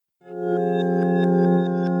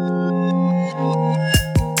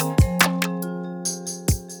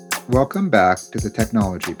Welcome back to The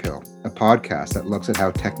Technology Pill, a podcast that looks at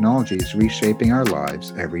how technology is reshaping our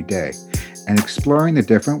lives every day and exploring the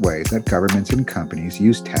different ways that governments and companies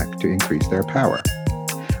use tech to increase their power.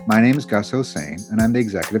 My name is Gus Hossain, and I'm the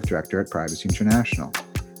Executive Director at Privacy International.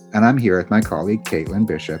 And I'm here with my colleague, Caitlin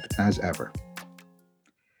Bishop, as ever.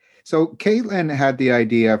 So Caitlin had the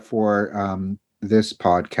idea for this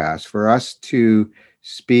podcast for us to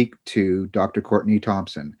speak to Dr. Courtney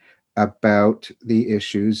Thompson about the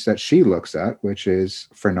issues that she looks at, which is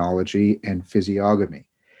phrenology and physiognomy.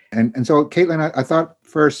 And so, Caitlin, I thought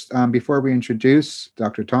first, before we introduce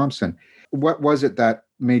Dr. Thompson, what was it that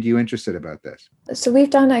made you interested about this? So we've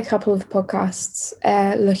done a couple of podcasts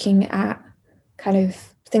looking at kind of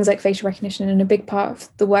things like facial recognition, and a big part of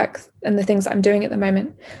the work and the things that I'm doing at the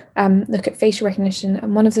moment look at facial recognition.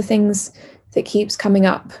 And one of the things that keeps coming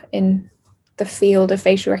up in the field of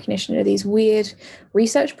facial recognition are these weird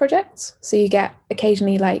research projects. So you get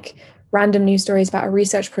occasionally like random news stories about a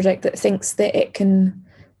research project that thinks that it can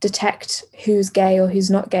detect who's gay or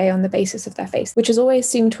who's not gay on the basis of their face, which has always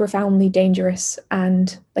seemed profoundly dangerous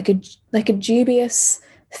and like a dubious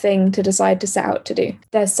thing to decide to set out to do.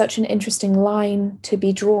 There's such an interesting line to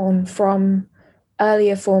be drawn from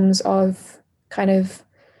earlier forms of kind of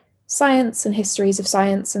science and histories of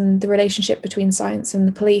science and the relationship between science and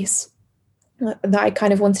the police that I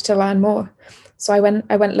kind of wanted to learn more. So I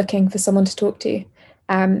went looking for someone to talk to,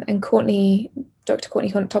 and Dr.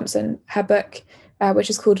 Courtney Thompson, her book,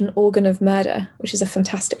 which is called An Organ of Murder, which is a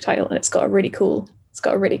fantastic title, and it's got a really cool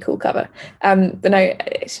cover. But no,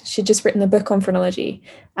 she'd just written a book on phrenology,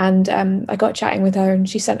 and I got chatting with her, and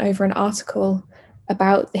she sent over an article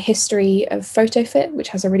about the history of PhotoFit, which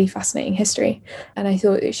has a really fascinating history. And I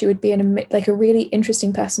thought that she would be a really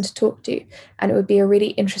interesting person to talk to, and it would be a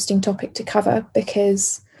really interesting topic to cover,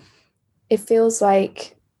 because it feels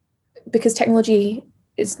like, because technology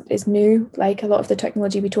is new, like a lot of the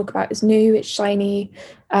technology we talk about is new, it's shiny,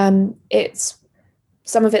 some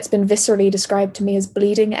of it's been viscerally described to me as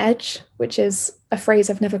bleeding edge, which is a phrase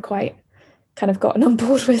I've never quite kind of gotten on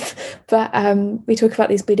board with. But we talk about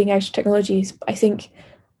these bleeding edge technologies. I think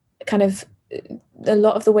kind of a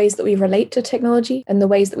lot of the ways that we relate to technology and the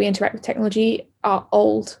ways that we interact with technology are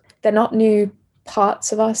old. They're not new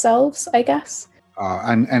parts of ourselves, I guess.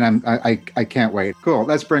 I can't wait. Cool.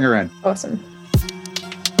 Let's bring her in. Awesome.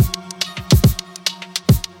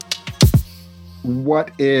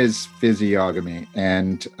 What is physiognomy?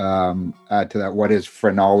 And add to that, what is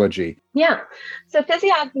phrenology? Yeah. So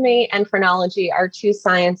physiognomy and phrenology are two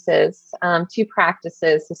sciences, two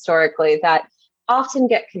practices historically that often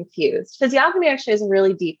get confused. Physiognomy actually has a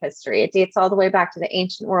really deep history. It dates all the way back to the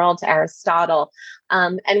ancient world, to Aristotle.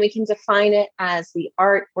 And we can define it as the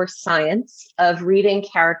art or science of reading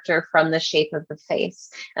character from the shape of the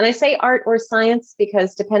face. And I say art or science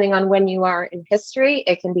because depending on when you are in history,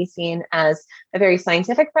 it can be seen as a very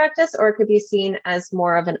scientific practice, or it could be seen as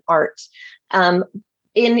more of an art.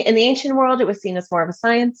 In the ancient world, it was seen as more of a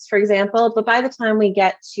science, for example, but by the time we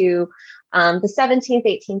get to the 17th,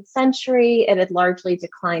 18th century, it had largely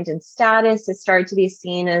declined in status. It started to be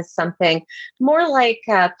seen as something more like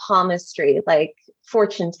palmistry, like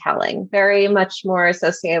fortune telling, very much more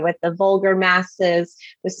associated with the vulgar masses,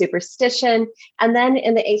 with superstition. And then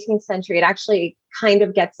in the 18th century, it actually kind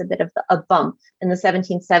of gets a bit of a bump in the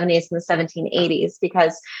 1770s and the 1780s,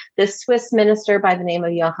 because this Swiss minister by the name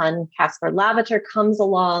of Johann Caspar Lavater comes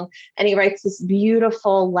along, and he writes this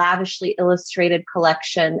beautiful, lavishly illustrated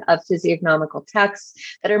collection of physiognomical texts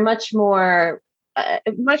that are much more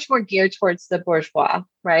geared towards the bourgeois,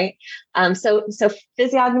 right? So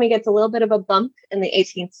physiognomy gets a little bit of a bump in the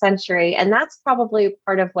 18th century, and that's probably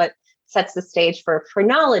part of what sets the stage for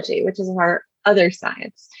phrenology, which is our other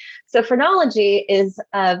science. So phrenology is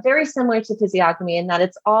very similar to physiognomy in that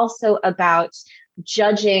it's also about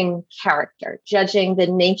judging character, judging the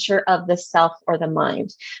nature of the self or the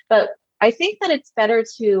mind. But I think that it's better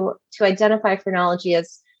to identify phrenology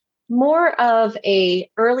as more of a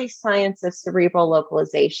early science of cerebral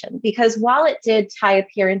localization, because while it did tie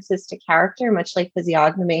appearances to character, much like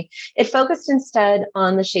physiognomy, it focused instead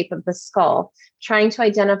on the shape of the skull, trying to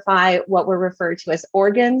identify what were referred to as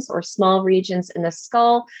organs or small regions in the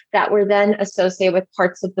skull that were then associated with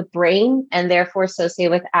parts of the brain and therefore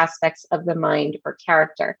associated with aspects of the mind or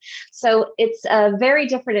character. So it's very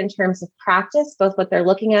different in terms of practice, both what they're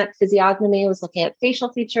looking at. Physiognomy was looking at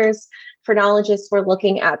facial features. Phrenologists were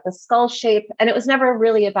looking at the skull shape, and it was never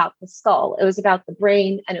really about the skull. It was about the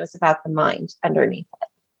brain, and it was about the mind underneath it.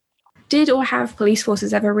 Did or have police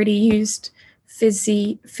forces ever really used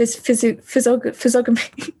physiognomy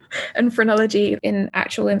and phrenology in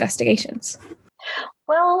actual investigations?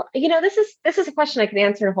 Well, this is a question I can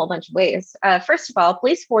answer in a whole bunch of ways. First of all,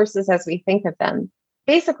 police forces, as we think of them,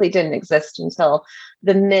 basically didn't exist until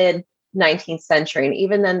the mid 19th century, and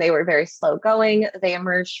even then, they were very slow going. They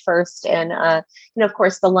emerged first in, of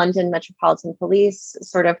course, the London Metropolitan Police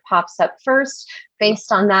sort of pops up first.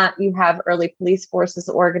 Based on that, you have early police forces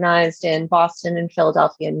organized in Boston and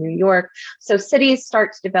Philadelphia and New York. So cities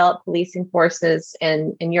start to develop policing forces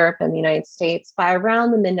in Europe and the United States by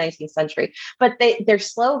around the mid 19th century. But they're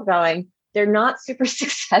slow going. They're not super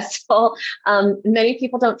successful. Many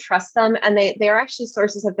people don't trust them, and they are actually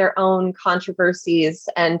sources of their own controversies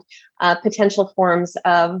and potential forms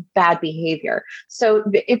of bad behavior. So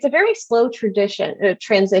it's a very slow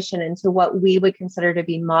transition into what we would consider to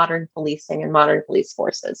be modern policing and modern police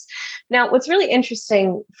forces. Now, what's really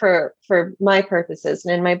interesting for my purposes,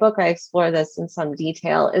 and in my book I explore this in some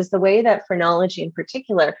detail, is the way that phrenology in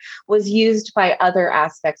particular was used by other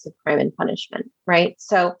aspects of crime and punishment, right?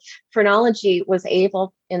 So phrenology was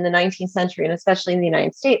able in the 19th century, and especially in the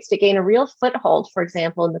United States, to gain a real foothold, for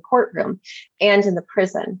example, in the courtroom and in the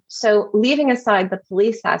prison. So leaving aside the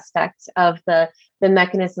police aspect of the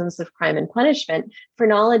mechanisms of crime and punishment,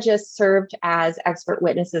 phrenologists served as expert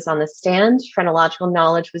witnesses on the stand. Phrenological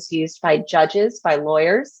knowledge was used by judges, by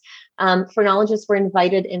lawyers. Phrenologists were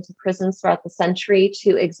invited into prisons throughout the century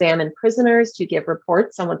to examine prisoners, to give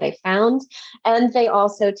reports on what they found. And they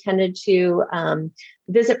also tended to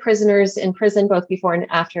visit prisoners in prison both before and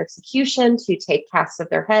after execution to take casts of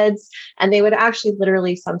their heads. And they would actually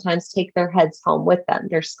literally sometimes take their heads home with them,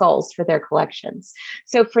 their skulls, for their collections.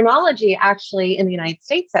 So phrenology actually, in the United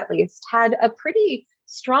States at least, had a pretty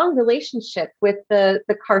strong relationship with the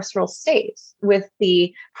carceral state, with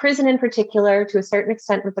the prison in particular, to a certain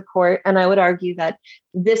extent with the court. And I would argue that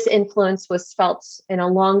this influence was felt in a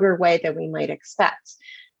longer way than we might expect.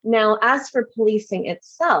 Now, as for policing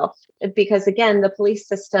itself, because again, the police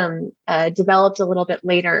system developed a little bit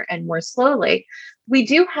later and more slowly, we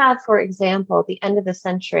do have, for example, the end of the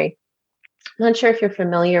century. I'm not sure if you're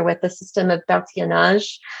familiar with the system of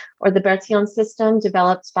Bertillonnage or the Bertillon system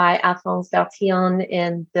developed by Alphonse Bertillon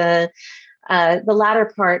in the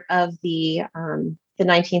latter part of the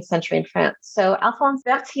 19th century in France. So Alphonse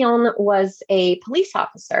Bertillon was a police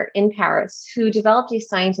officer in Paris who developed a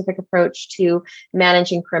scientific approach to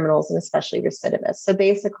managing criminals and especially recidivists. So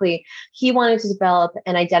basically, he wanted to develop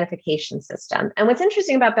an identification system. And what's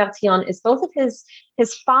interesting about Bertillon is both of his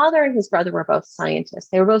father and his brother were both scientists.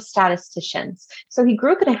 They were both statisticians. So he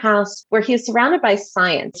grew up in a house where he was surrounded by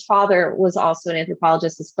science. His father was also an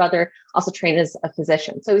anthropologist. His brother also trained as a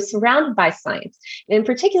physician. So he was surrounded by science. And in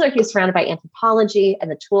particular, he was surrounded by anthropology and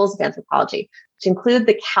the tools of anthropology, which include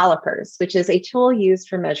the calipers, which is a tool used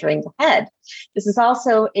for measuring the head. This is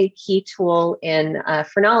also a key tool in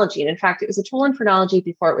phrenology. And in fact, it was a tool in phrenology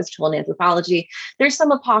before it was a tool in anthropology. There's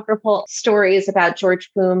some apocryphal stories about George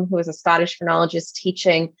Poom, who was a Scottish phrenologist,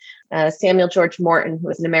 teaching Samuel George Morton, who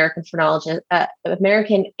was an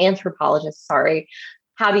American anthropologist,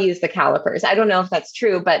 how to use the calipers. I don't know if that's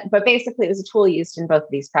true, but basically it was a tool used in both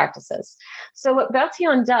of these practices. So what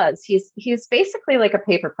Bertillon does, he's basically like a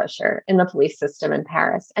paper pusher in the police system in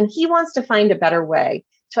Paris, and he wants to find a better way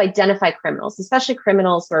to identify criminals, especially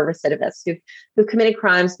criminals who are recidivists, who've committed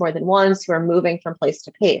crimes more than once, who are moving from place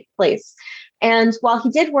to place. And while he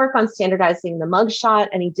did work on standardizing the mugshot,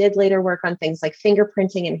 and he did later work on things like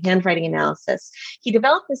fingerprinting and handwriting analysis, he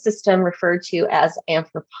developed a system referred to as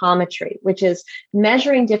anthropometry, which is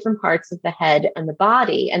measuring different parts of the head and the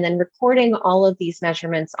body, and then recording all of these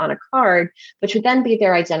measurements on a card, which would then be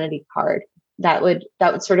their identity card. That would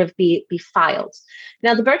sort of be filed.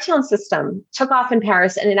 Now, the Bertillon system took off in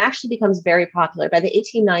Paris, and it actually becomes very popular. By the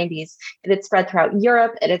 1890s, it had spread throughout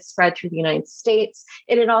Europe. It had spread through the United States.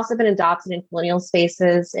 It had also been adopted in colonial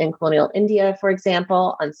spaces, in colonial India, for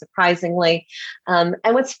example, unsurprisingly. And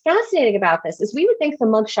what's fascinating about this is we would think the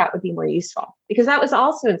mugshot would be more useful because that was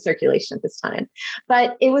also in circulation at this time.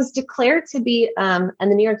 But it was declared to be, and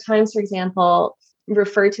the New York Times, for example,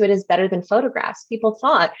 referred to it as better than photographs. People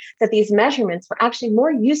thought that these measurements were actually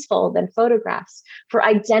more useful than photographs for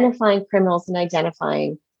identifying criminals and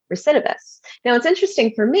identifying recidivists. Now, what's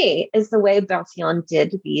interesting for me is the way Bertillon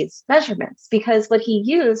did these measurements, because what he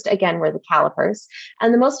used, again, were the calipers,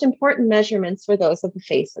 and the most important measurements were those of the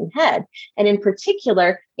face and head, and in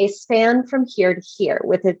particular, a span from here to here,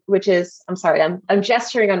 which is, I'm sorry, I'm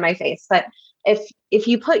gesturing on my face, but if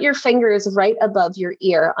you put your fingers right above your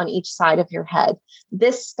ear on each side of your head,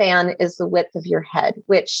 this span is the width of your head,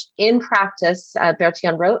 which in practice,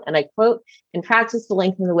 Bertillon wrote, and I quote, "In practice, the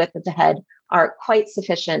length and the width of the head are quite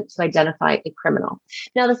sufficient to identify a criminal."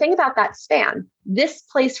 Now, the thing about that span, this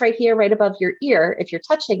place right here, right above your ear, if you're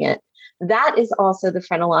touching it, That is also the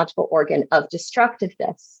phrenological organ of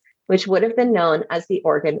destructiveness, which would have been known as the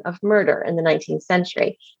organ of murder in the 19th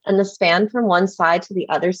century. And the span from one side to the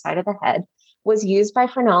other side of the head was used by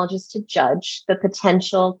phrenologists to judge the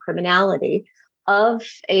potential criminality of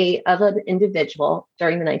an individual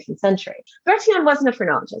during the 19th century. Bertillon wasn't a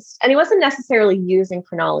phrenologist, and he wasn't necessarily using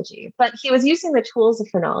phrenology, but he was using the tools of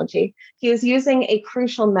phrenology. He was using a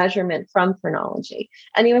crucial measurement from phrenology,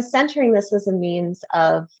 and he was centering this as a means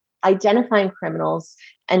of identifying criminals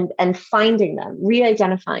and finding them,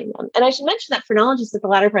 re-identifying them. And I should mention that phrenologists at the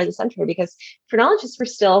latter part of the century, because phrenologists were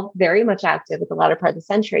still very much active at the latter part of the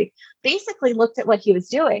century, basically looked at what he was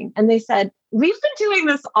doing and they said, we've been doing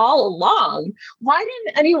this all along. Why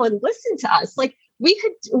didn't anyone listen to us? Like, this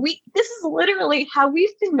is literally how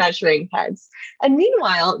we've been measuring heads. And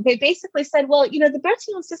meanwhile, they basically said, well, the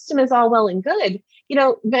Bertillon system is all well and good,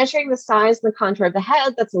 measuring the size and the contour of the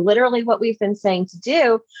head. That's literally what we've been saying to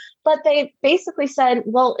do. But they basically said,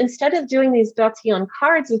 well, instead of doing these Bertillon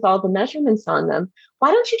cards with all the measurements on them,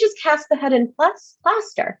 why don't you just cast the head in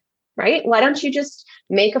plaster, right? Why don't you just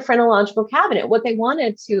make a phrenological cabinet? What they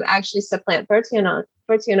wanted to actually supplant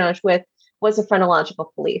Bertillonage with was a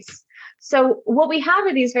phrenological police. So what we have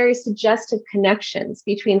are these very suggestive connections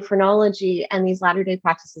between phrenology and these latter-day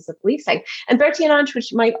practices of policing. And Bertillonage,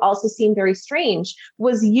 which might also seem very strange,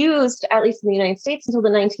 was used, at least in the United States, until the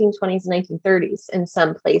 1920s and 1930s in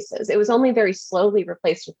some places. It was only very slowly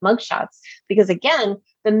replaced with mugshots because, again,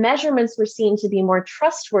 the measurements were seen to be more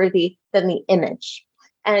trustworthy than the image.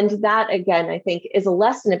 And that, again, I think is a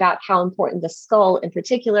lesson about how important the skull in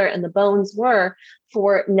particular and the bones were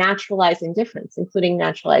for naturalizing difference, including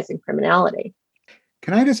naturalizing criminality.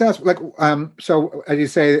 Can I just ask, so as you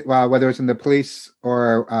say, whether it's in the police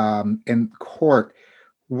or in court,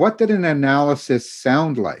 what did an analysis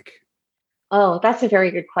sound like? Oh, that's a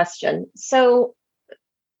very good question. So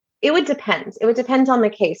it would depend. It would depend on the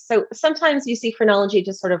case. So sometimes you see phrenology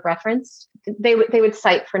just sort of referenced. They would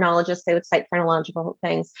cite phrenologists. They would cite phrenological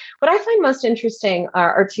things. What I find most interesting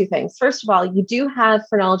are two things. First of all, you do have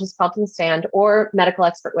phrenologists called to the stand or medical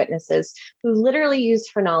expert witnesses who literally use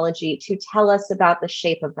phrenology to tell us about the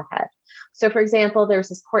shape of the head. So, for example, there's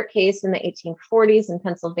this court case in the 1840s in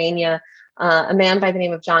Pennsylvania. A man by the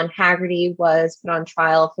name of John Haggerty was put on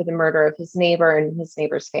trial for the murder of his neighbor and his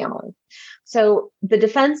neighbor's family. So the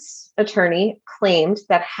defense attorney claimed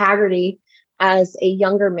that Haggerty, as a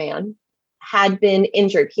younger man, had been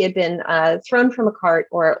injured. He had been thrown from a cart,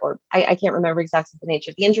 or I can't remember exactly the nature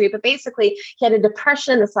of the injury, but basically he had a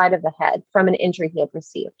depression in the side of the head from an injury he had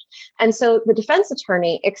received. And so the defense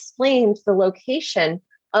attorney explained the location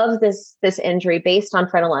of this injury based on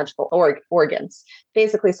phrenological organs.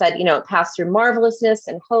 Basically said, it passed through marvelousness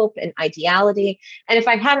and hope and ideality. And if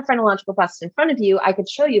I had a phrenological bust in front of you, I could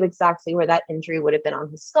show you exactly where that injury would have been on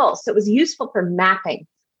his skull. So it was useful for mapping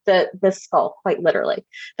the skull, quite literally.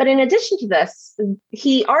 But in addition to this,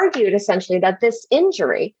 he argued essentially that this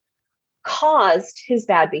injury caused his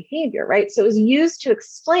bad behavior, right? So it was used to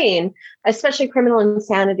explain, especially criminal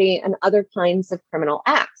insanity and other kinds of criminal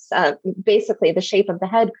acts. Basically, the shape of the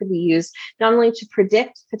head could be used not only to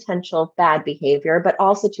predict potential bad behavior, but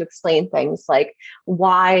also to explain things like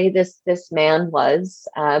why this man was,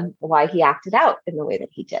 why he acted out in the way that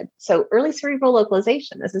he did. So early cerebral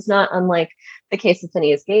localization, this is not unlike the case of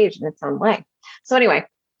Phineas Gage in its own way. So anyway,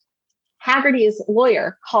 Haggerty's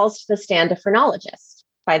lawyer calls to the stand a phrenologist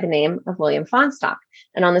by the name of William Fonstock.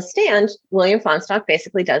 And on the stand, William Fonstock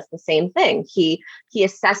basically does the same thing. He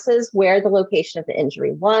assesses where the location of the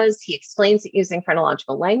injury was. He explains it using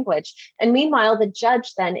phrenological language. And meanwhile, the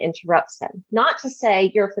judge then interrupts him, not to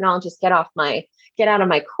say, you're a phrenologist, get out of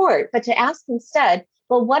my court, but to ask instead,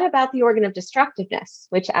 well, what about the organ of destructiveness,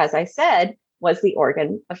 which, as I said, was the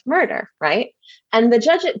organ of murder, right? And the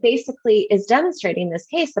judge basically is demonstrating in this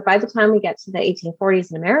case that by the time we get to the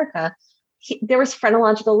 1840s in America, there was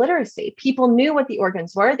phrenological literacy. People knew what the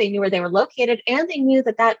organs were, they knew where they were located, and they knew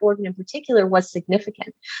that that organ in particular was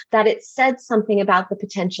significant, that it said something about the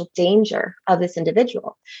potential danger of this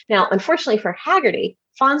individual. Now, unfortunately for Haggerty,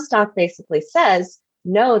 Fonstock basically says,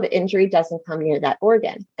 no, the injury doesn't come near that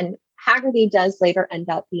organ. And Haggerty does later end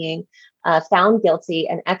up being found guilty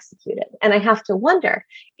and executed. And I have to wonder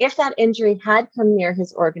if that injury had come near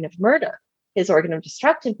his organ of murder, his organ of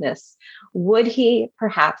destructiveness, would he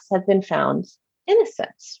perhaps have been found innocent?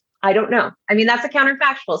 I don't know. I mean, that's a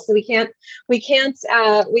counterfactual, so we can't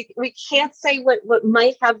say what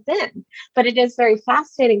might have been. But it is very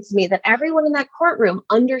fascinating to me that everyone in that courtroom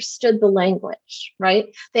understood the language,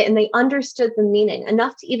 right? They understood the meaning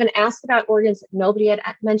enough to even ask about organs that nobody had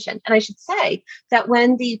mentioned. And I should say that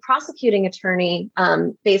when the prosecuting attorney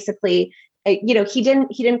basically He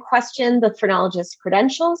didn't question the phrenologist's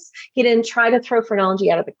credentials. He didn't try to throw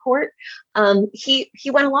phrenology out of the court. He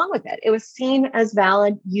went along with it. It was seen as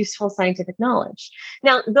valid, useful scientific knowledge.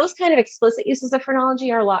 Now, those kind of explicit uses of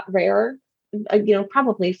phrenology are a lot rarer,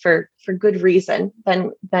 probably for good reason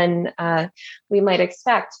than we might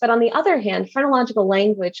expect. But on the other hand, phrenological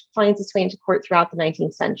language finds its way into court throughout the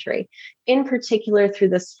 19th century, in particular through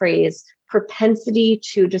this phrase, propensity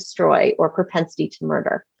to destroy or propensity to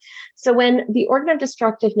murder. So when the organ of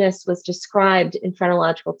destructiveness was described in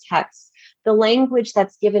phrenological texts, the language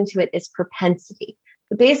that's given to it is propensity,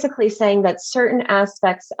 basically saying that certain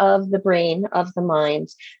aspects of the brain, of the mind,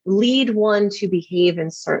 lead one to behave in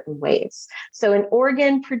certain ways. So an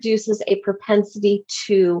organ produces a propensity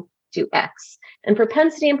to do X. And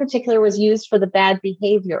propensity in particular was used for the bad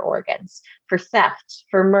behavior organs, for theft,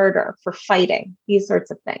 for murder, for fighting, these sorts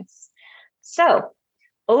of things. So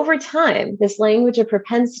over time, this language of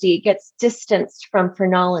propensity gets distanced from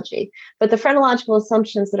phrenology, but the phrenological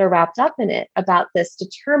assumptions that are wrapped up in it about this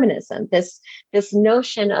determinism, this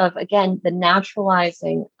notion of, again, the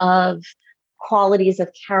naturalizing of qualities of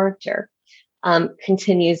character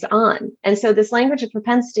continues on. And so this language of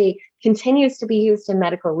propensity continues to be used in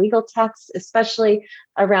medical legal texts, especially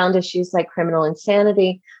around issues like criminal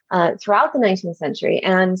insanity throughout the 19th century,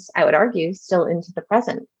 and I would argue still into the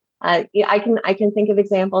present. I can think of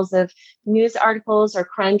examples of news articles or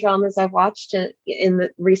crime dramas I've watched in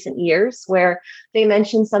the recent years where they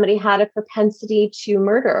mentioned somebody had a propensity to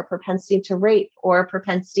murder, a propensity to rape, or a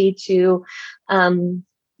propensity to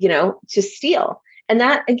steal. And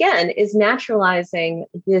that, again, is naturalizing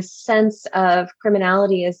this sense of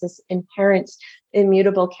criminality as this inherent,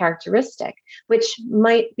 immutable characteristic, which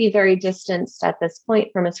might be very distanced at this point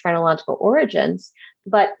from its phrenological origins,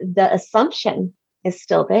 but the assumption is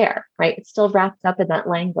still there, right? It's still wrapped up in that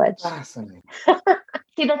language. Fascinating.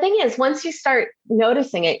 See, the thing is, once you start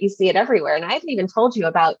noticing it, you see it everywhere. And I haven't even told you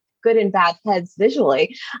about good and bad heads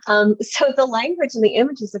visually. So the language and the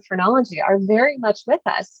images of phrenology are very much with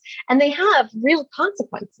us, and they have real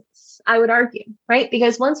consequences, I would argue, right?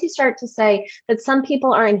 Because once you start to say that some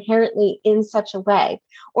people are inherently in such a way,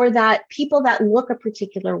 or that people that look a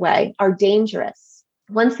particular way are dangerous,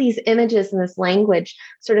 once these images and this language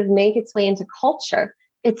sort of make its way into culture,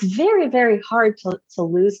 it's very, very hard to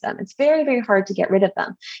lose them. It's very, very hard to get rid of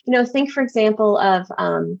them. Think, for example, of,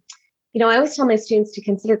 I always tell my students to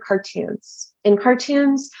consider cartoons. In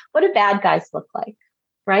cartoons, what do bad guys look like,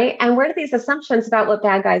 right? And where do these assumptions about what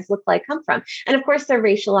bad guys look like come from? And of course, they're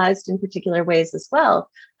racialized in particular ways as well.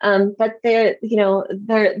 But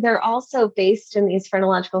they're also based in these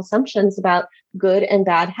phrenological assumptions about good and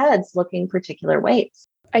bad heads looking particular ways.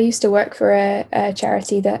 I used to work for a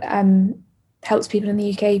charity that helps people in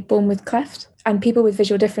the UK born with cleft and people with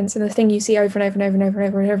visual difference. And the thing you see over and over and over and over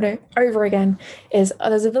and over and over and over again is,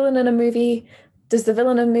 there's a villain in a movie. Does the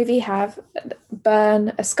villain in a movie have a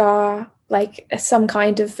burn, a scar, like some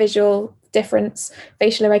kind of visual difference,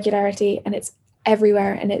 facial irregularity? And it's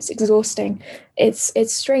everywhere, and it's exhausting. It's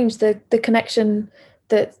strange, the connection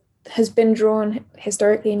that has been drawn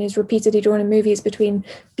historically and is repeatedly drawn in movies between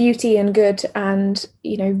beauty and good and,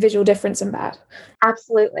 visual difference and bad.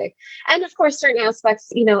 Absolutely. And of course, certain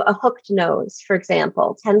aspects, a hooked nose, for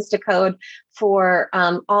example, tends to code for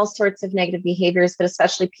all sorts of negative behaviors, but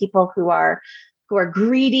especially people who are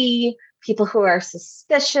greedy, people who are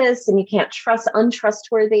suspicious and you can't trust,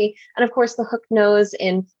 untrustworthy. And of course, the hooked nose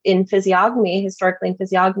in physiognomy, historically in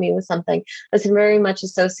physiognomy, was something that's very much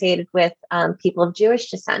associated with people of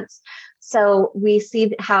Jewish descent. So we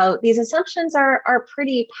see how these assumptions are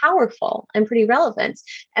pretty powerful and pretty relevant.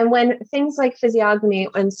 And when things like physiognomy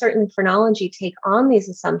and certainly phrenology take on these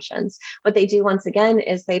assumptions, what they do once again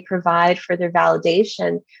is they provide further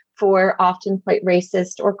validation for often quite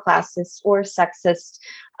racist or classist or sexist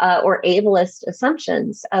or ableist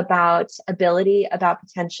assumptions about ability, about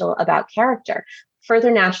potential, about character,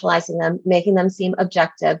 further naturalizing them, making them seem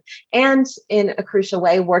objective, and in a crucial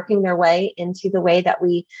way, working their way into the way that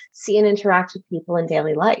we see and interact with people in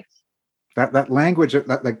daily life. That language,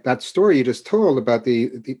 that story you just told about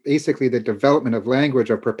the basically the development of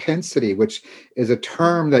language of propensity, which is a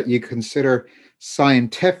term that you consider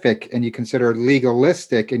scientific and you consider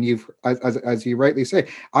legalistic, and you've, as you rightly say,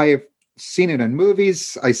 I have seen it in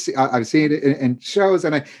movies, I've seen it in shows,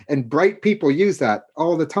 and bright people use that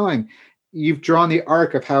all the time. You've drawn the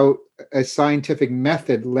arc of how a scientific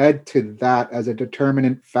method led to that as a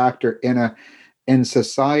determinant factor in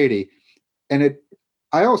society, and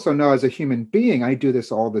I also know as a human being, I do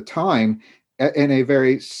this all the time in a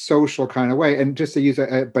very social kind of way. And just to use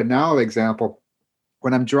a banal example,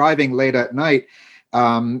 when I'm driving late at night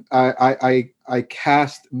I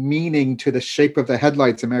cast meaning to the shape of the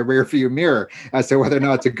headlights in my rear view mirror as to whether or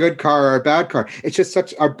not it's a good car or a bad car. It's just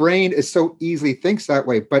our brain is so easily thinks that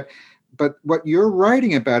way. But what you're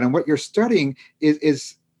writing about and what you're studying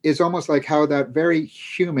is almost like how that very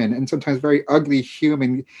human and sometimes very ugly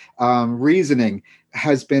human reasoning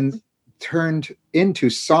has been turned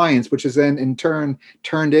into science, which is then in turn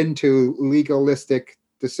turned into legalistic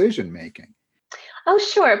decision making. Oh,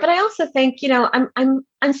 sure. But I also think,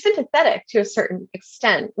 I'm sympathetic to a certain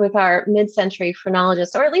extent with our mid-century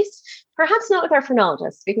phrenologists, or at least perhaps not with our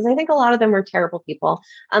phrenologists, because I think a lot of them were terrible people.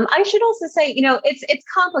 I should also say, it's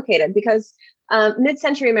complicated because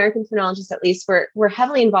mid-century American phrenologists, at least, were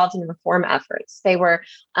heavily involved in reform efforts. They were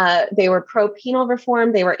pro-penal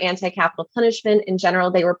reform. They were anti-capital punishment in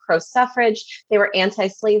general. They were pro-suffrage. They were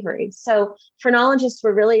anti-slavery. So phrenologists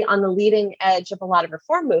were really on the leading edge of a lot of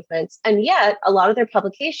reform movements, and yet a lot of their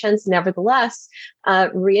publications, nevertheless,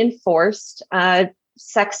 reinforced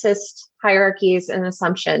sexist hierarchies and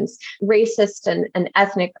assumptions, racist and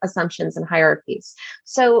ethnic assumptions and hierarchies.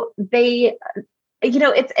 So they,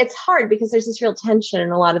 it's hard because there's this real tension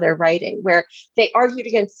in a lot of their writing where they argued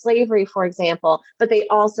against slavery, for example, but they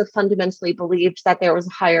also fundamentally believed that there was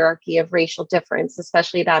a hierarchy of racial difference,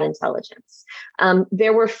 especially about intelligence.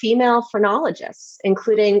 There were female phrenologists,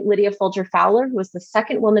 including Lydia Folger Fowler, who was the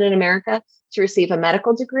second woman in America to receive a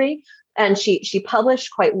medical degree. And she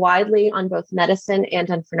published quite widely on both medicine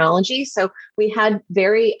and on phrenology. So we had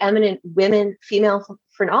very eminent female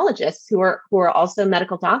phrenologists who were also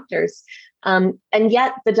medical doctors. And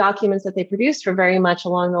yet the documents that they produced were very much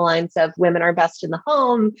along the lines of women are best in the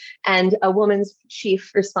home and a woman's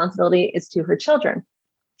chief responsibility is to her children.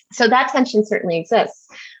 So that tension certainly exists.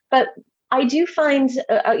 But I do find,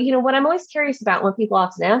 what I'm always curious about when people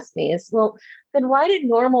often ask me is, well, then why did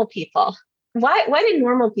normal people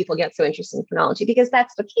get so interested in phrenology? Because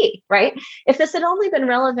that's the key, right? If this had only been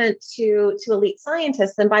relevant to elite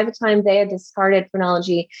scientists, then by the time they had discarded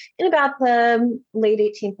phrenology in about the late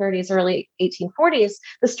 1830s, early 1840s,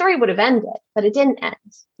 the story would have ended, but it didn't end,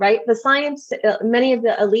 right? The science, many of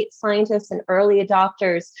the elite scientists and early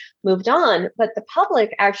adopters moved on, but the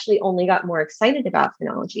public actually only got more excited about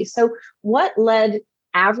phrenology. So what led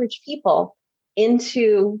average people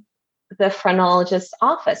into the phrenologist's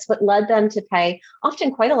office? What led them to pay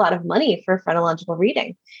often quite a lot of money for phrenological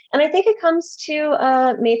reading? And I think it comes to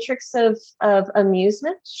a matrix of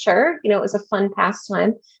amusement. Sure, it was a fun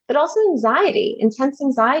pastime, but also anxiety, intense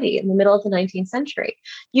anxiety in the middle of the 19th century.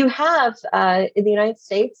 You have in the United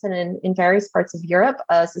States and in various parts of Europe,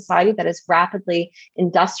 a society that is rapidly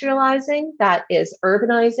industrializing, that is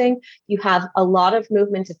urbanizing. You have a lot of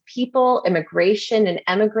movement of people, immigration and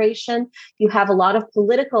emigration. You have a lot of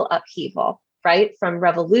political upheaval, right? From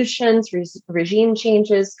revolutions, regime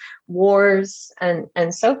changes, wars,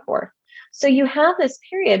 and so forth. So you have this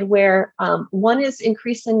period where one is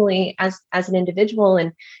increasingly, as an individual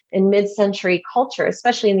in mid-century culture,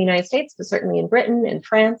 especially in the United States, but certainly in Britain and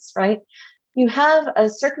France, right? You have a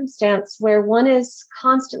circumstance where one is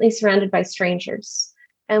constantly surrounded by strangers,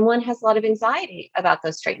 and one has a lot of anxiety about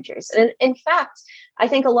those strangers. And in fact, I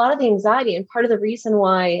think a lot of the anxiety, and part of the reason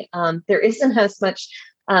why there isn't as much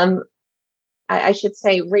I should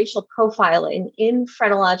say, racial profiling in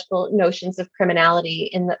phrenological notions of criminality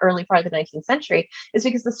in the early part of the 19th century is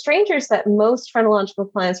because the strangers that most phrenological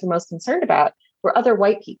clients were most concerned about were other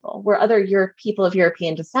white people, were other people of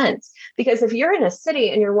European descent. Because if you're in a city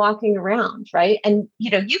and you're walking around, right, and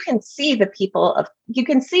you can see the people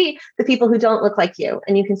who don't look like you,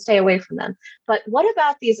 and you can stay away from them. But what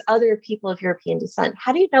about these other people of European descent?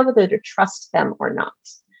 How do you know whether to trust them or not?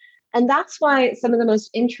 And that's why some of the most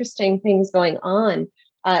interesting things going on,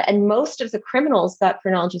 and most of the criminals that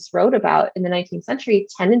phrenologists wrote about in the 19th century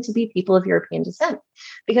tended to be people of European descent,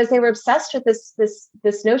 because they were obsessed with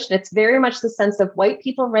this notion. It's very much the sense of white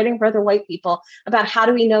people writing for other white people about how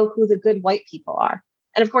do we know who the good white people are.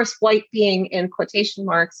 And of course, white being in quotation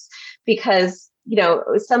marks, because,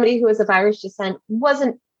 somebody who is of Irish descent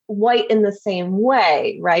wasn't white in the same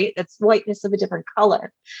way, right? It's whiteness of a different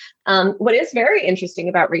color. What is very interesting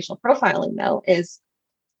about racial profiling, though, is,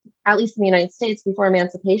 at least in the United States before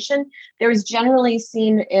emancipation, there was generally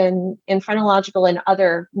seen in phrenological and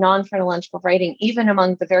other non-phrenological writing, even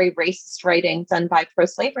among the very racist writing done by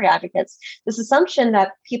pro-slavery advocates, this assumption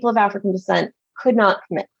that people of African descent could not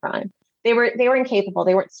commit crime. They were incapable.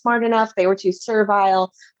 They weren't smart enough. They were too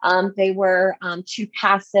servile. They were too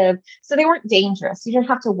passive. So they weren't dangerous. You didn't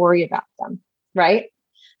have to worry about them, right?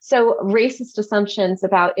 So racist assumptions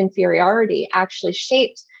about inferiority actually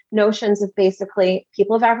shaped notions of basically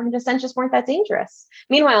people of African descent just weren't that dangerous.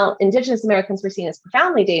 Meanwhile, Indigenous Americans were seen as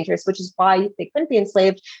profoundly dangerous, which is why they couldn't be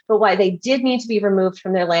enslaved, but why they did need to be removed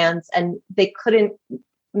from their lands and they couldn't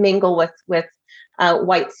mingle with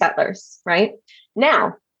white settlers, right?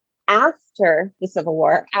 Now, after the Civil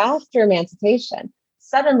War, after emancipation,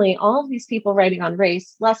 suddenly all of these people writing on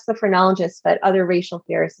race, less the phrenologists, but other racial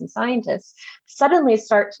theorists and scientists, suddenly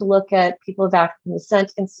start to look at people of African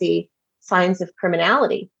descent and see signs of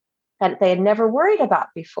criminality that they had never worried about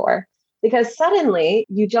before. Because suddenly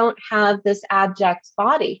you don't have this abject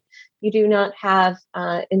body. You do not have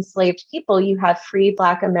enslaved people. You have free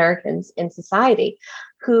Black Americans in society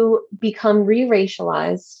who become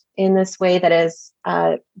re-racialized in this way that is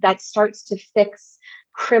that starts to fix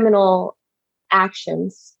criminal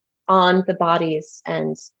actions on the bodies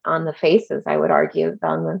and on the faces, I would argue,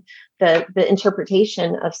 on the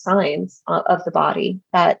interpretation of signs of the body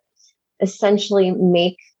that essentially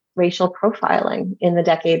make racial profiling in the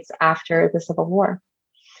decades after the Civil War.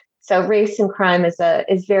 So race and crime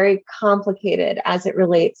is very complicated as it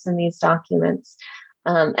relates in these documents.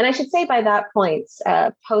 And I should say by that point,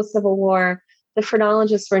 post-Civil War, the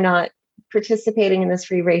phrenologists were not participating in this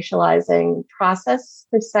re-racializing process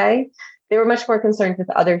per se. They were much more concerned with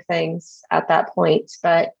other things at that point.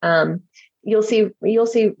 But you'll see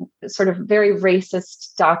sort of very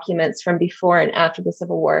racist documents from before and after the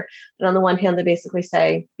Civil War. And on the one hand, they basically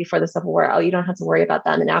say before the Civil War, oh, you don't have to worry about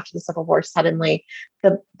them. And after the Civil War, suddenly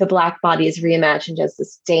the Black body is reimagined as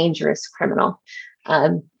this dangerous criminal.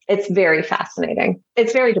 It's very fascinating.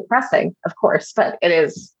 It's very depressing, of course, but it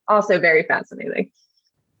is also very fascinating.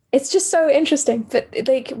 It's just so interesting. But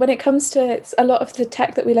like when it comes to a lot of the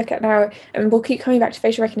tech that we look at now, and we'll keep coming back to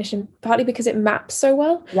facial recognition, partly because it maps so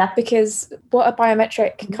well. Yeah. Because what a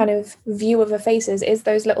biometric kind of view of a face is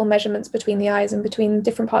those little measurements between the eyes and between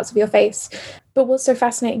different parts of your face. But what's so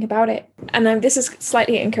fascinating about it, and this is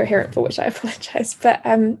slightly incoherent, for which I apologize, but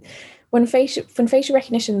when facial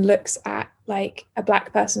recognition looks at like a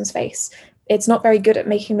Black person's face, it's not very good at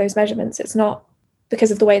making those measurements. It's not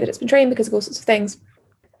because of the way that it's been trained, because of all sorts of things.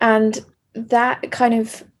 And that kind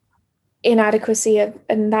of inadequacy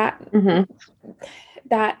and that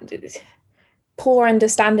poor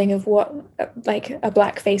understanding of what like a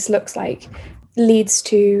Black face looks like leads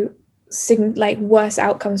to worse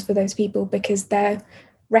outcomes for those people, because they're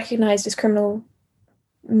recognized as criminal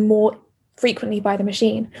more frequently by the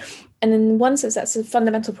machine. And in one sense, that's a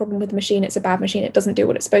fundamental problem with the machine. It's a bad machine. It doesn't do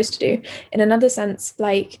what it's supposed to do. In another sense,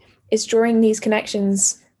 like, it's drawing these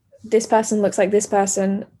connections. This person looks like this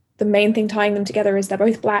person. The main thing tying them together is they're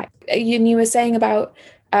both Black. You were saying about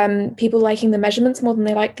people liking the measurements more than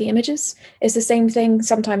they like the images. It's the same thing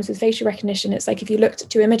sometimes with facial recognition. It's like if you looked at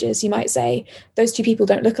two images, you might say those two people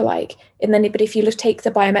don't look alike. But if you take the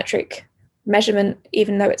biometric measurement,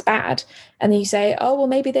 even though it's bad, and then you say, oh, well,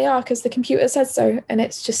 maybe they are because the computer says so. And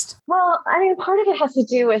it's just... Well, I mean, part of it has to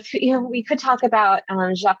do with, we could talk about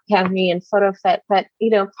Jacques Perry and PhotoFit, but,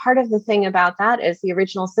 part of the thing about that is the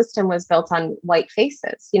original system was built on white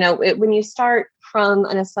faces. When you start from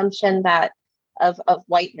an assumption that of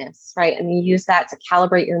whiteness, right, and you use that to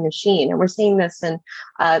calibrate your machine, and we're seeing this in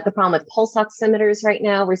the problem with pulse oximeters right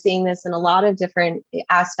now. We're seeing this in a lot of different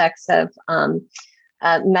aspects of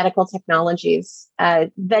medical technologies,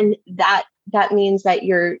 then that means that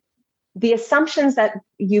the assumptions that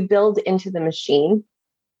you build into the machine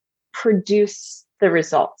produce the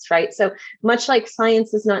results, right? So much like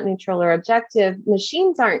science is not neutral or objective,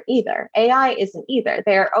 machines aren't either. AI isn't either.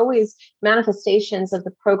 They are always manifestations of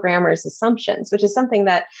the programmer's assumptions, which is something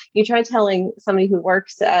that you try telling somebody who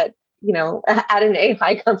works at an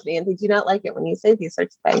AI company, and they do not like it when you say these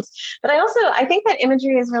sorts of things. But I think that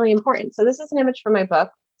imagery is really important. So this is an image from my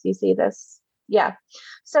book. Do you see this? Yeah.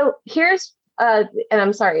 So here's, and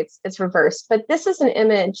I'm sorry, it's reversed, but this is an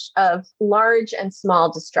image of large and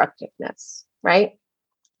small destructiveness, right?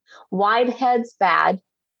 Wide heads bad,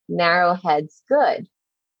 narrow heads good,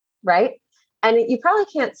 right? And you probably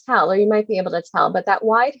can't tell, or you might be able to tell, but that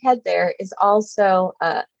wide head there is also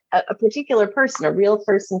a particular person, a real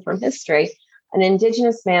person from history, an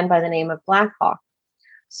Indigenous man by the name of Black Hawk.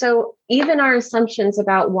 So even our assumptions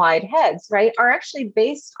about wide heads, right, are actually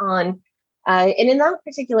based on, and in that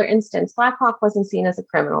particular instance, Black Hawk wasn't seen as a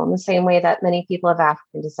criminal in the same way that many people of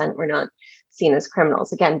African descent were not seen as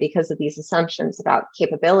criminals, again, because of these assumptions about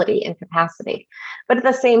capability and capacity. But at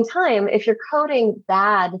the same time, if you're coding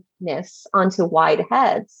badness onto wide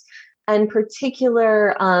heads, and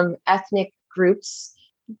particular ethnic groups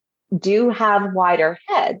do have wider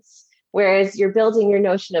heads, whereas you're building your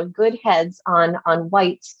notion of good heads on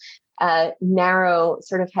white narrow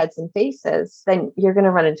sort of heads and faces, then you're going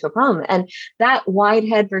to run into a problem. And that wide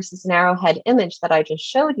head versus narrow head image that I just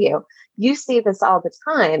showed you, you see this all the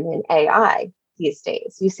time in AI these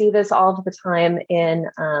days. You see this all the time in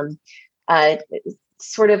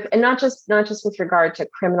sort of, and not just with regard to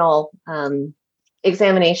criminal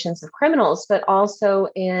examinations of criminals, but also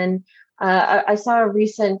in I saw a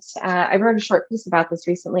recent, I wrote a short piece about this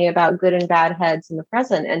recently about good and bad heads in the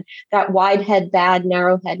present. And that wide head bad,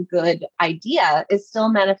 narrow head good idea is still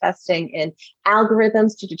manifesting in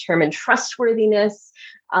algorithms to determine trustworthiness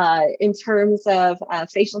in terms of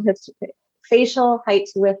facial height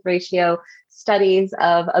to width ratio studies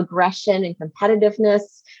of aggression and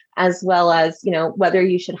competitiveness, as well as, whether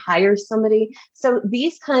you should hire somebody. So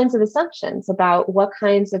these kinds of assumptions about what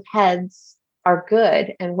kinds of heads are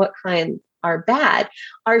good and what kinds are bad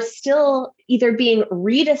are still either being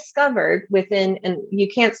rediscovered within, and you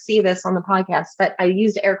can't see this on the podcast, but I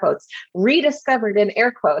used air quotes, rediscovered in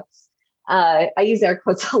air quotes. I use air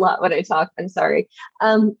quotes a lot when I talk, I'm sorry.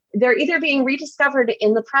 They're either being rediscovered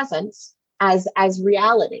in the present as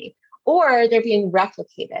reality, or they're being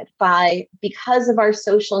replicated because of our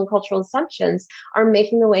social and cultural assumptions are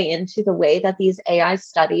making their way into the way that these AI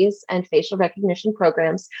studies and facial recognition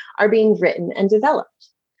programs are being written and developed.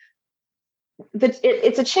 But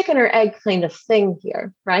it's a chicken or egg kind of thing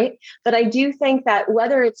here, right? But I do think that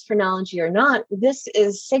whether it's phrenology or not, this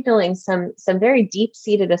is signaling some very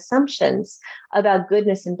deep-seated assumptions about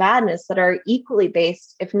goodness and badness that are equally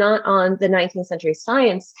based, if not on the 19th century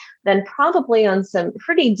science, then probably on some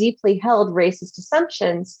pretty deeply held racist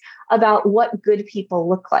assumptions about what good people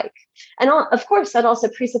look like. And of course, that also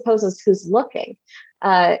presupposes who's looking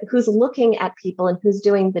at people and who's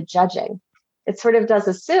doing the judging. It sort of does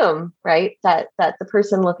assume, right, that the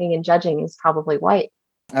person looking and judging is probably white.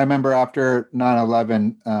 I remember after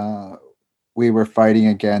 9/11, we were fighting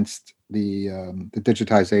against the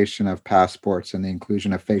digitization of passports and the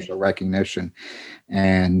inclusion of facial recognition.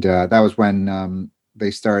 And that was when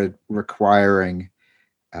they started requiring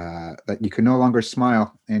that you could no longer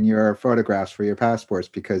smile in your photographs for your passports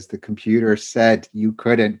because the computer said you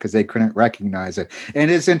couldn't because they couldn't recognize it. And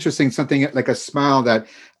it's interesting, something like a smile that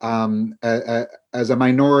as a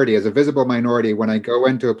minority, as a visible minority, when I go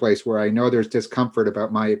into a place where I know there's discomfort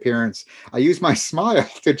about my appearance, I use my smile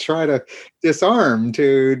to try to disarm,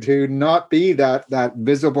 to not be that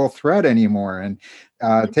visible threat anymore. And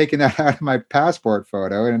taking that out of my passport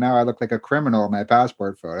photo, and now I look like a criminal in my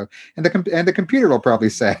passport photo, and the computer will probably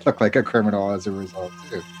say I look like a criminal as a result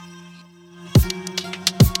too.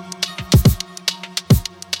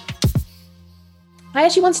 I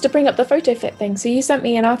actually wanted to bring up the PhotoFit thing. So you sent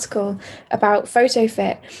me an article about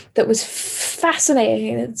PhotoFit that was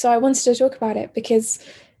fascinating. So I wanted to talk about it because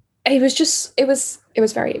it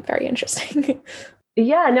was very, very interesting.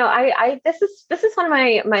 Yeah, no, this is one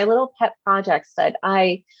of my little pet projects that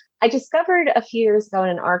I discovered a few years ago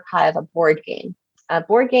in an archive, a board game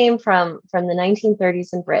from the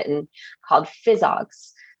 1930s in Britain called Physiognomy.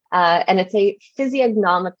 And it's a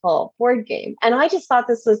physiognomical board game. And I just thought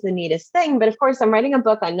this was the neatest thing. But of course, I'm writing a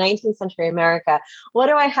book on 19th century America. What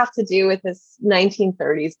do I have to do with this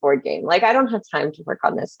 1930s board game? Like, I don't have time to work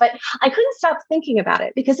on this. But I couldn't stop thinking about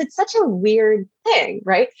it because it's such a weird thing,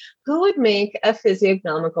 right? Who would make a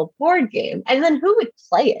physiognomical board game? And then who would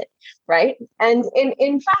play it, right? And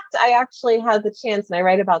in fact, I actually had the chance, and I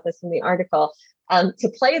write about this in the article, to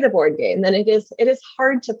play the board game. And it is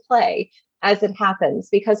hard to play as it happens,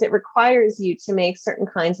 because it requires you to make certain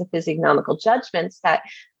kinds of physiognomical judgments that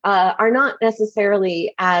are not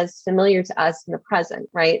necessarily as familiar to us in the present,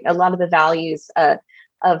 right? A lot of the values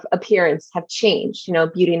of appearance have changed.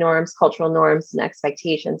 Beauty norms, cultural norms, and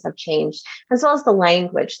expectations have changed, as well as the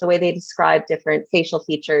language, the way they describe different facial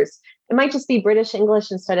features. It might just be British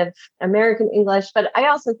English instead of American English, but I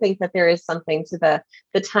also think that there is something to the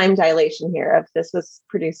time dilation here of this was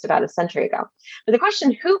produced about a century ago. But the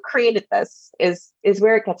question, who created this, is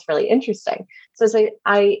where it gets really interesting. So as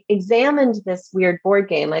I examined this weird board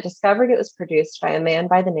game, I discovered it was produced by a man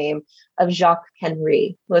by the name of Jacques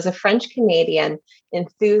Henry, who was a French-Canadian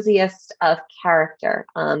enthusiast of character.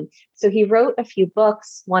 So he wrote a few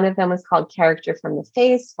books. One of them was called Character from the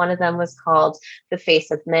Face. One of them was called The Face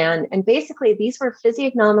of Man. And basically, these were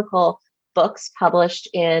physiognomical books published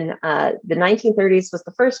in the 1930s was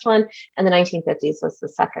the first one, and the 1950s was the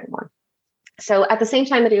second one. So at the same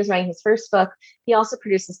time that he was writing his first book, he also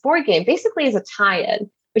produced this board game, basically as a tie-in,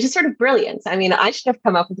 which is sort of brilliant. I mean, I should have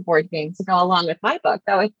come up with a board game to go along with my book.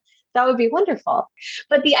 That would be wonderful.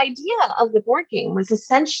 But the idea of the board game was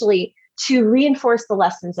essentially to reinforce the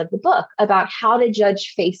lessons of the book about how to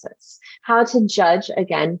judge faces, how to judge,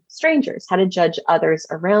 again, strangers, how to judge others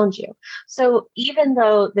around you. So even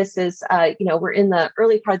though this is, we're in the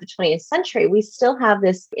early part of the 20th century, we still have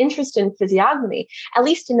this interest in physiognomy, at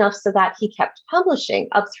least enough so that he kept publishing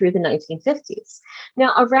up through the 1950s.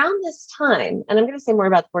 Now, around this time, and I'm going to say more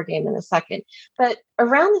about the board game in a second, but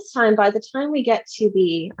around this time, by the time we get to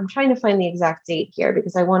I'm trying to find the exact date here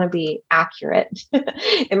because I want to be accurate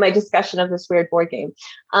in my discussion of this weird board game.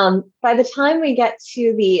 By the time we get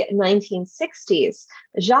to the 1960s,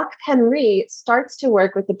 Jacques Penry starts to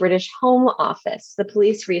work with the British Home Office, the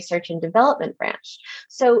Police Research and Development Branch.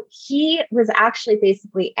 So he was actually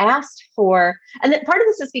basically asked for, and then part of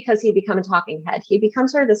this is because he had become a talking head. He had become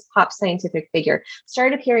sort of this pop scientific figure,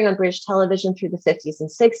 started appearing on British television through the 50s and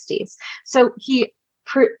 60s. So he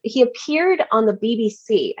appeared on the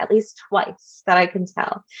BBC at least twice that I can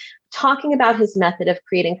tell, talking about his method of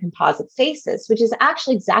creating composite faces, which is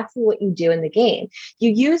actually exactly what you do in the game. You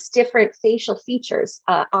use different facial features,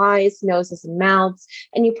 eyes, noses, and mouths,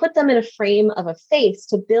 and you put them in a frame of a face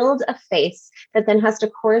to build a face that then has to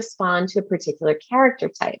correspond to a particular character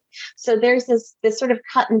type. So there's this sort of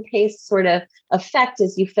cut and paste sort of effect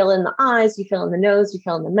as you fill in the eyes, you fill in the nose, you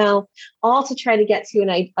fill in the mouth, all to try to get to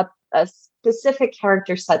a specific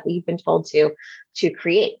character set that you've been told to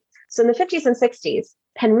create. So in the 50s and 60s,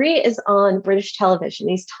 Penry is on British television.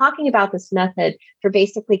 He's talking about this method for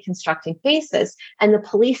basically constructing faces, and the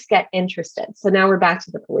police get interested. So now we're back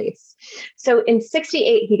to the police. So in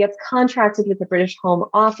 68, he gets contracted with the British Home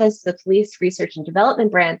Office, the Police Research and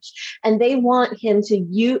Development Branch, and they want him to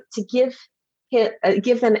give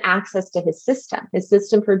them access to his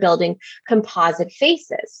system for building composite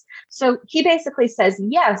faces. So he basically says,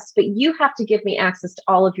 yes, but you have to give me access to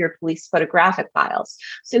all of your police photographic files.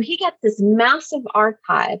 So he gets this massive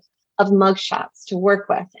archive of mugshots to work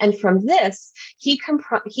with. And from this, he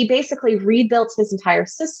basically rebuilt his entire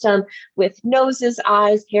system with noses,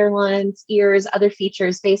 eyes, hairlines, ears, other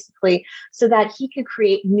features, basically, so that he could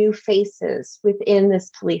create new faces within this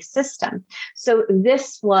police system. So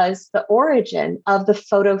this was the origin of the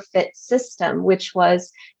PhotoFit system, which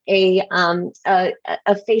was a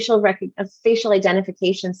facial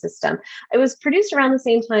identification system. It was produced around the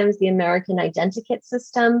same time as the American Identikit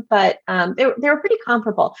system, but they were pretty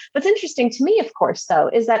comparable. What's interesting to me, of course, though,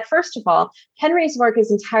 is that first of all, Penry's work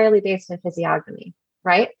is entirely based on physiognomy,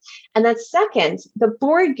 right? And that second, the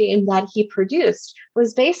board game that he produced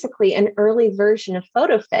was basically an early version of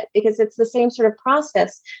PhotoFit because it's the same sort of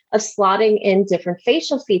process of slotting in different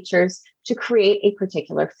facial features to create a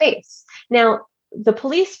particular face. Now, the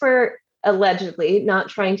police were allegedly not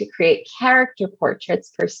trying to create character portraits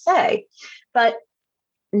per se, but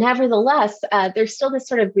nevertheless, there's still this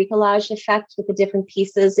sort of bricolage effect with the different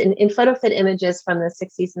pieces in PhotoFit images from the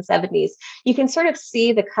 60s and 70s. You can sort of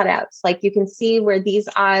see the cutouts, like you can see where these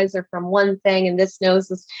eyes are from one thing and this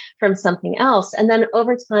nose is from something else. And then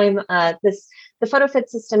over time, the PhotoFit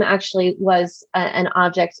system actually was an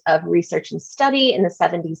object of research and study in the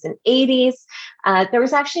 70s and 80s. There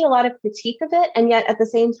was actually a lot of critique of it, and yet at the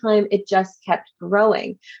same time, it just kept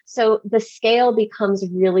growing. So the scale becomes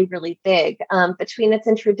really, really big. Between its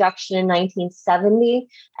introduction in 1970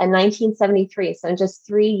 and 1973, so in just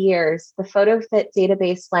 3 years, the PhotoFit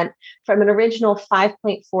database went from an original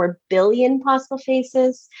 5.4 billion possible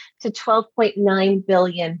faces to 12.9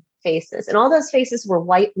 billion faces. And all those faces were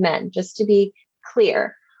white men, just to be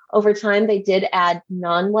clear. Over time, they did add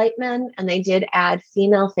non-white men and they did add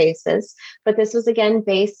female faces, but this was again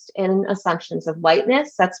based in assumptions of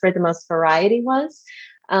whiteness. That's where the most variety was.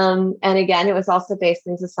 And again, it was also based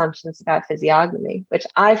in these assumptions about physiognomy, which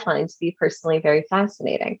I find to be personally very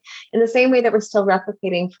fascinating. In the same way that we're still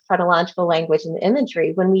replicating phonological language and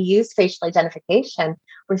imagery, when we use facial identification,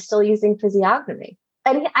 we're still using physiognomy.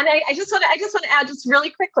 And I just want to add just really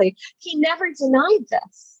quickly, he never denied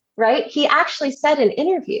this. Right? He actually said in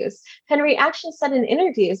interviews, Penry actually said in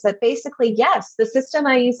interviews that basically, yes, the system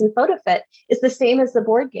I use in PhotoFit is the same as the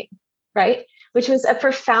board game, right? Which was a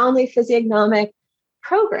profoundly physiognomic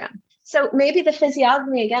program. So maybe the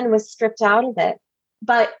physiognomy, again, was stripped out of it,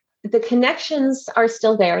 but the connections are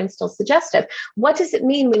still there and still suggestive. What does it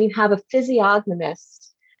mean when you have a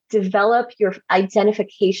physiognomist develop your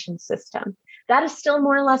identification system? That is still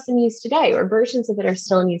more or less in use today, or versions of it are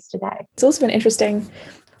still in use today. It's also been interesting.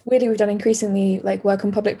 Weirdly, we've done increasingly work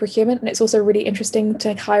on public procurement, and it's also really interesting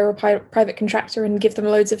to hire a private contractor and give them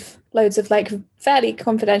loads of fairly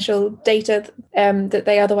confidential data that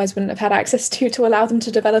they otherwise wouldn't have had access to allow them to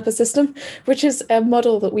develop a system, which is a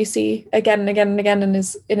model that we see again and again and again, and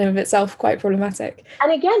is in and of itself quite problematic.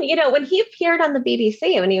 And again, when he appeared on the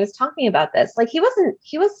BBC when he was talking about this, he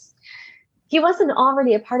was he wasn't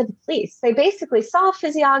already a part of the police. They basically saw a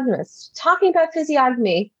physiognomist talking about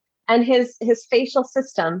physiognomy and his facial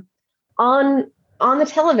system on the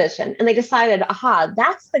television, and they decided, aha,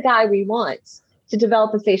 that's the guy we want to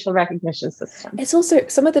develop a facial recognition system. It's also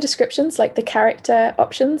some of the descriptions, like the character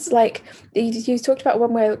options, like you talked about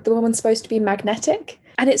one where the woman's supposed to be magnetic.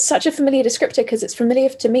 And it's such a familiar descriptor because it's familiar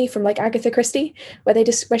to me from like Agatha Christie, where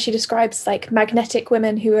she describes like magnetic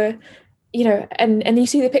women who are, and you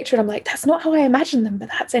see the picture and I'm like, that's not how I imagine them, but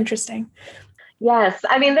that's interesting. Yes.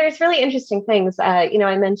 I mean, there's really interesting things. I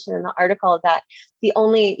mentioned in the article that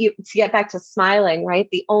to get back to smiling, right?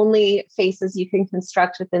 The only faces you can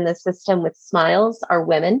construct within the system with smiles are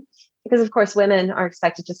women, because of course, women are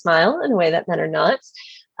expected to smile in a way that men are not.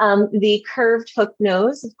 The curved hook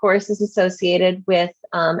nose, of course, is associated with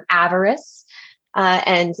avarice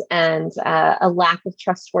and a lack of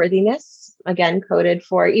trustworthiness. Again, coded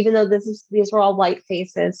for, even though these were all white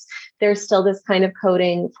faces, there's still this kind of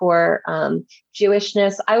coding for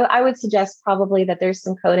Jewishness. I would suggest probably that there's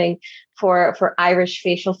some coding for Irish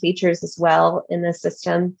facial features as well in the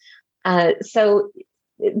system. So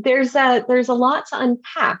there's a lot to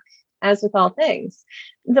unpack, as with all things.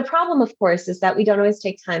 The problem, of course, is that we don't always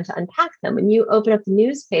take time to unpack them. When you open up the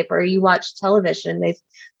newspaper, you watch television,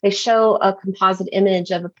 they show a composite image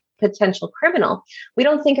of a potential criminal. We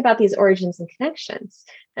don't think about these origins and connections.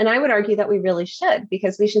 And I would argue that we really should,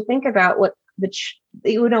 because we should think about what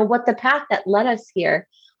the path that led us here,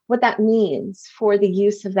 what that means for the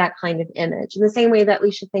use of that kind of image. In the same way that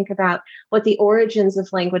we should think about what the origins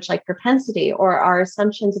of language like propensity or our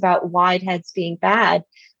assumptions about wide heads being bad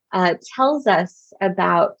tells us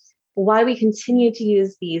about why we continue to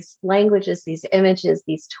use these languages, these images,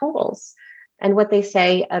 these tools, and what they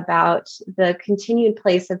say about the continued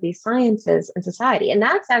place of these sciences in society. And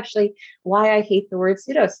that's actually why I hate the word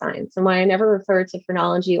pseudoscience and why I never refer to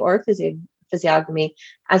phrenology or physiognomy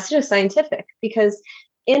as pseudoscientific, because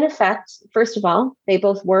in effect, first of all, they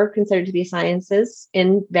both were considered to be sciences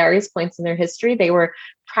in various points in their history. They were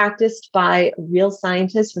practiced by real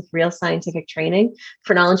scientists with real scientific training.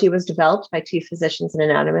 Phrenology was developed by two physicians and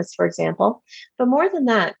anatomists, for example. But more than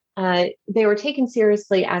that, they were taken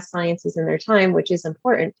seriously as sciences in their time, which is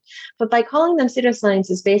important. But by calling them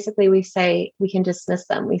pseudosciences, basically we say we can dismiss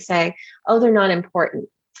them. We say, oh, they're not important.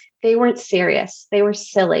 They weren't serious. They were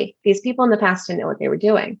silly. These people in the past didn't know what they were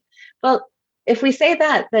doing. Well, if we say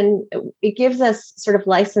that, then it gives us sort of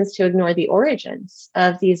license to ignore the origins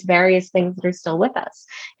of these various things that are still with us.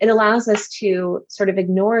 It allows us to sort of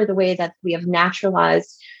ignore the way that we have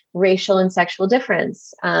naturalized racial and sexual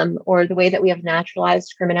difference, or the way that we have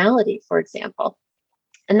naturalized criminality, for example.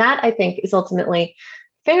 And that, I think, is ultimately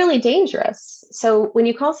fairly dangerous. So when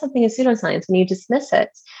you call something a pseudoscience, when you dismiss it,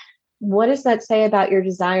 what does that say about your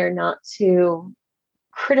desire not to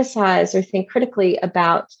criticize or think critically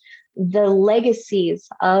about the legacies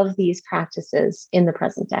of these practices in the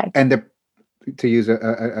present day? And to use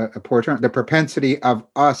a poor term, the propensity of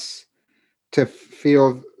us to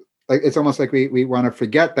feel like it's almost like we want to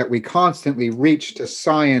forget that we constantly reach to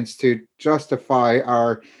science to justify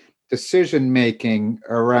our decision making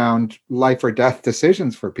around life or death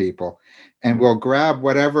decisions for people. And we'll grab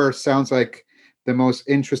whatever sounds like the most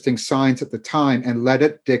interesting science at the time and let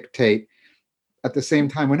it dictate. At the same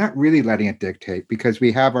time, we're not really letting it dictate, because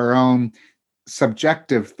we have our own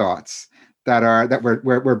subjective thoughts that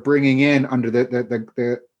we're bringing in under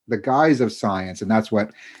the guise of science, and that's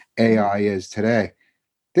what AI is today.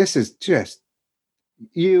 This is just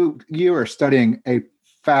you are studying a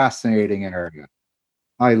fascinating area.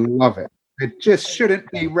 I love it. It just shouldn't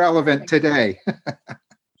be relevant today.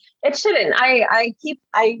 It shouldn't. I keep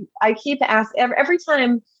asking every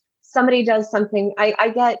time somebody does something. I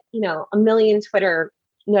get a million Twitter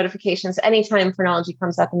notifications anytime phrenology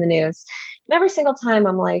comes up in the news, and every single time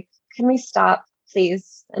I'm like, can we stop,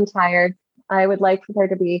 please? I'm tired. I would like for there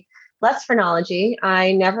to be less phrenology.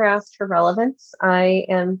 I never asked for relevance. I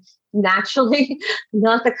am naturally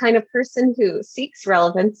not the kind of person who seeks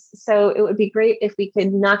relevance. So it would be great if we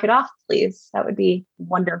could knock it off, please. That would be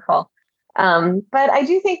wonderful. But I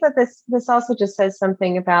do think that this also just says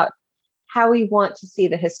something about how we want to see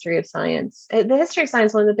the history of science. The history of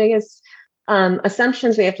science, one of the biggest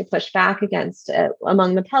assumptions we have to push back against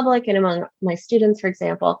among the public and among my students, for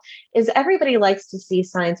example, is everybody likes to see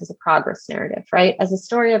science as a progress narrative, right? As a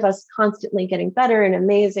story of us constantly getting better and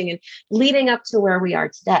amazing and leading up to where we are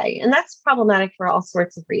today. And that's problematic for all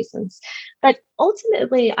sorts of reasons. But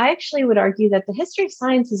ultimately, I actually would argue that the history of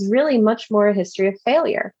science is really much more a history of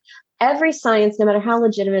failure. Every science, no matter how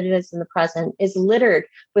legitimate it is in the present, is littered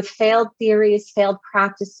with failed theories, failed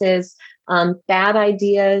practices, bad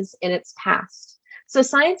ideas in its past. So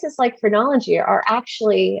sciences like phrenology are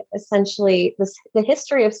actually essentially the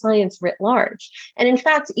history of science writ large. And in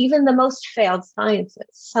fact, even the most failed sciences,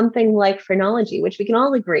 something like phrenology, which we can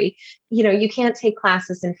all agree, you can't take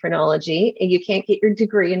classes in phrenology, and you can't get your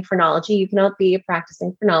degree in phrenology. You cannot be a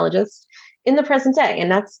practicing phrenologist in the present day. And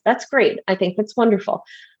that's great. I think that's wonderful.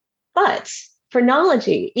 But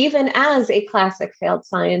phrenology, even as a classic failed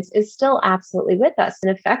science, is still absolutely with us and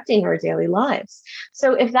affecting our daily lives.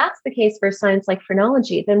 So if that's the case for science like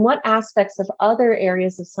phrenology, then what aspects of other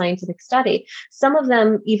areas of scientific study, some of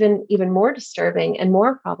them even more disturbing and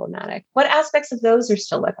more problematic, what aspects of those are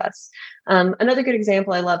still with us? Another good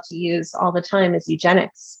example I love to use all the time is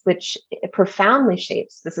eugenics, which profoundly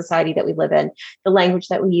shapes the society that we live in, the language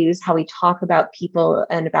that we use, how we talk about people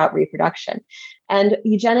and about reproduction. And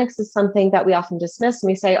eugenics is something that we often dismiss, and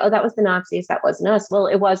we say, oh, that was the Nazis, that wasn't us. Well,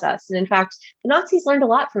 it was us. And in fact, the Nazis learned a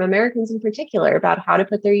lot from Americans in particular about how to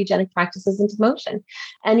put their eugenic practices into motion.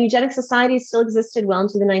 And eugenic societies still existed well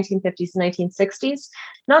into the 1950s and 1960s.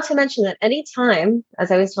 Not to mention that anytime,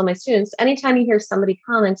 as I always tell my students, anytime you hear somebody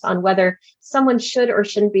comment on whether someone should or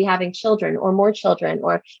shouldn't be having children or more children,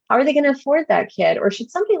 or how are they going to afford that kid, or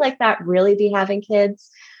should somebody like that really be having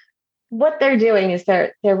kids, what they're doing is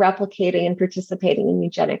they're replicating and participating in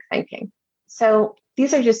eugenic thinking. So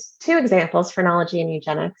these are just two examples, phrenology and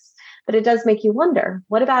eugenics, but it does make you wonder,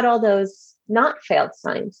 what about all those not failed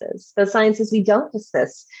sciences, those sciences we don't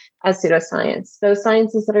dismiss as pseudoscience, those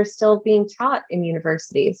sciences that are still being taught in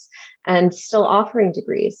universities and still offering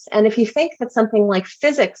degrees? And if you think that something like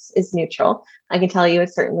physics is neutral, I can tell you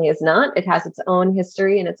it certainly is not. It has its own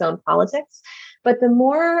history and its own politics. But the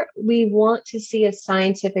more we want to see a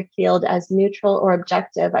scientific field as neutral or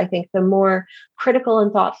objective, I think the more critical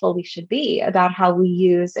and thoughtful we should be about how we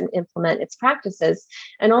use and implement its practices.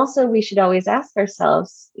 And also, we should always ask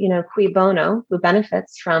ourselves, cui bono, who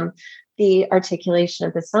benefits from the articulation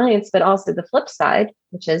of the science, but also the flip side,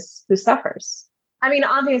 which is who suffers. I mean,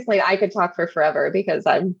 obviously, I could talk for forever because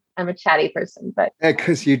I'm a chatty person, but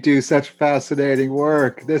because you do such fascinating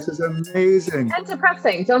work. This is amazing. And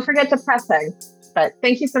depressing. Don't forget depressing. But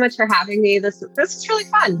thank you so much for having me. This is really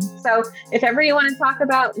fun. So if ever you want to talk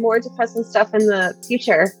about more depressing stuff in the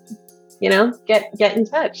future, get in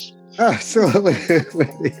touch. Absolutely.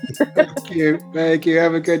 Thank you.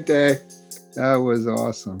 Have a good day. That was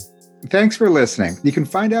awesome. Thanks for listening. You can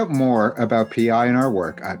find out more about PI and our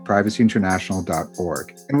work at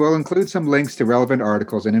privacyinternational.org, and we'll include some links to relevant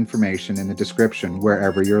articles and information in the description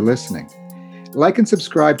wherever you're listening. Like and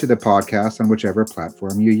subscribe to the podcast on whichever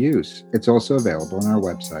platform you use. It's also available on our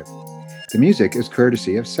website. The music is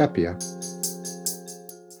courtesy of Sepia.